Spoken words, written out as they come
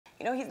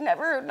You know, he's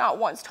never, not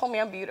once, told me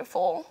I'm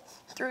beautiful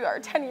through our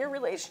 10-year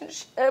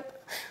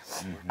relationship.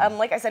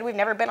 Like I said, we've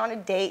never been on a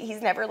date.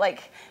 He's never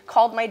like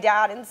called my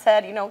dad and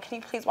said, you know, can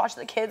you please watch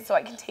the kids so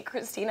I can take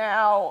Christina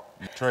out?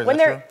 Troy, When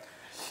that's they're, true?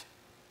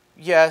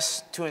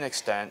 Yes, to an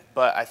extent,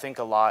 but I think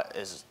a lot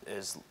is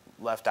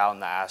left out in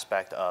the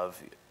aspect of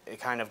it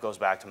kind of goes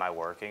back to my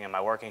working, and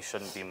my working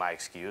shouldn't be my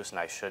excuse, and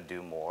I should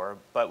do more.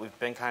 But we've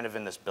been kind of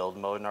in this build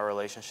mode in our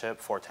relationship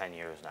for 10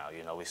 years now.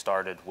 You know, we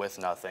started with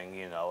nothing,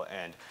 you know,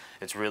 and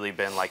it's really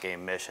been like a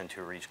mission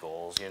to reach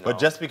goals, you know. But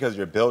just because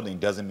you're building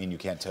doesn't mean you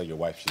can't tell your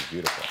wife she's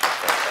beautiful.